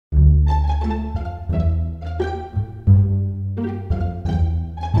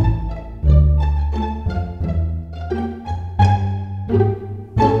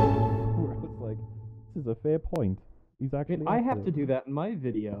point. He's actually. I have to do that in my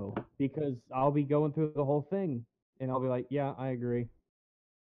video because I'll be going through the whole thing and I'll be like, yeah, I agree.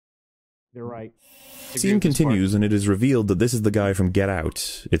 You're right. The scene continues, and it is revealed that this is the guy from Get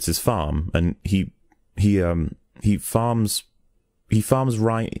Out. It's his farm, and he farms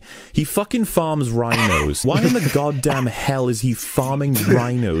fucking farms rhinos. Why in the goddamn hell is he farming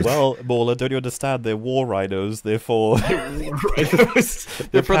rhinos? Well, Mauler, don't you understand? They're war rhinos. They're for They're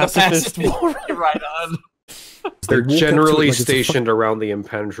for the pacifist war rhinos. They're generally stationed around the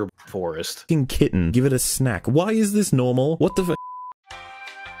impenetrable forest. Fucking kitten, give it a snack. Why is this normal? What the f?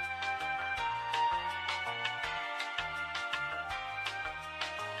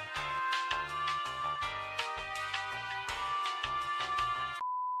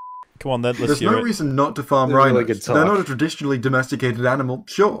 Come on then, let's There's hear no it. reason not to farm rhinos. They're not a traditionally domesticated animal,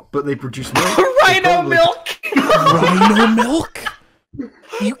 sure, but they produce milk. Rhino milk! Rhino milk?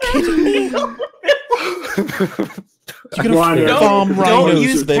 Are you kidding me? You're gonna farm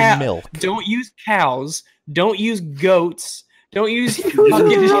rhinos for their milk. Don't use cows. Don't use goats. Don't use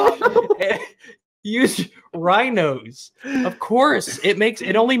use rhinos. Of course,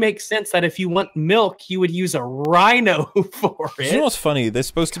 it only makes sense that if you want milk, you would use a rhino for it. You know what's funny? There's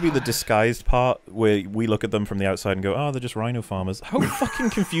supposed to be the disguised part where we look at them from the outside and go, "Oh, they're just rhino farmers." How fucking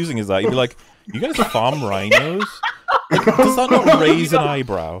confusing is that? You'd be like, "You guys farm rhinos?" Like, does that not raise an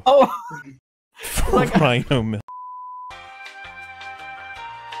eyebrow? Oh, like rhino milk.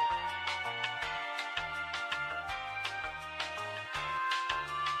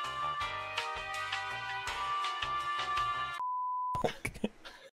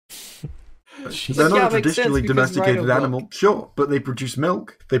 They're not a traditionally domesticated animal, sure, but they produce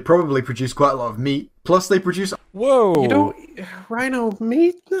milk. They probably produce quite a lot of meat. Plus, they produce. Whoa! You don't rhino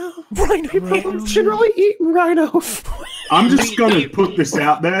meat? No, people generally eat rhino. I'm just gonna put this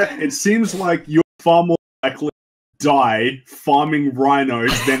out there. It seems like you're far more likely to die farming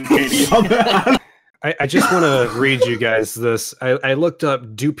rhinos than any other animal. I just want to read you guys this. I looked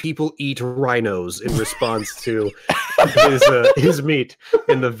up, do people eat rhinos in response to his meat?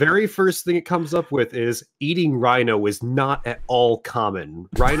 And the very first thing it comes up with is eating rhino is not at all common.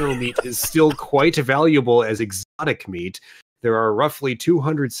 Rhino meat is still quite valuable as exotic meat. There are roughly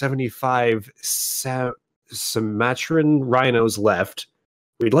 275 Sumatran rhinos left.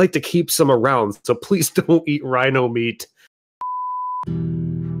 We'd like to keep some around, so please don't eat rhino meat.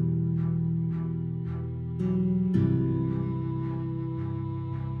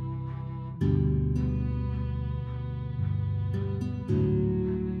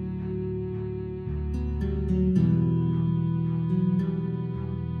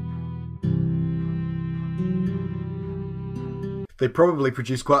 They probably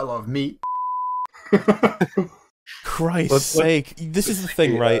produce quite a lot of meat. Christ's sake. This is the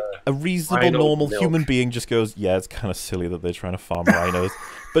thing, right? A reasonable, normal human being just goes, yeah, it's kind of silly that they're trying to farm rhinos.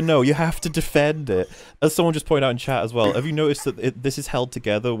 But no, you have to defend it. As someone just pointed out in chat as well, have you noticed that this is held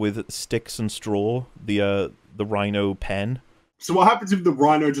together with sticks and straw, the rhino pen? So what happens if the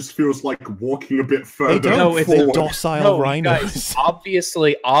rhino just feels like walking a bit further? No, it's a docile rhino. Guys,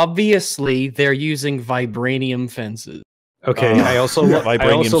 obviously, they're using vibranium fences. Okay, I also looked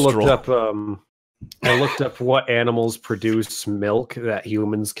up. I looked up what animals produce milk that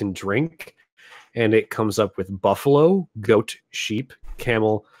humans can drink, and it comes up with buffalo, goat, sheep,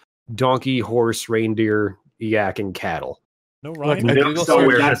 camel, donkey, horse, reindeer, yak, and cattle. No rhino.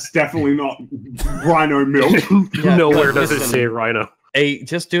 That's definitely not rhino milk. Nowhere does it say rhino.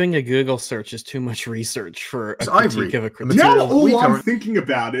 Just doing a Google search is too much research for a critique of a critique. Now all I'm thinking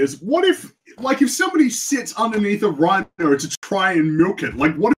about is, what if, like, if somebody sits underneath a rhino to try and milk it,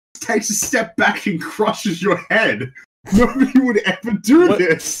 like, what if it takes a step back and crushes your head? Nobody would ever do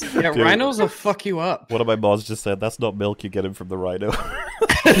this. Yeah, dude, rhinos will fuck you up. One of my mods just said, that's not milk, you get him from the rhino.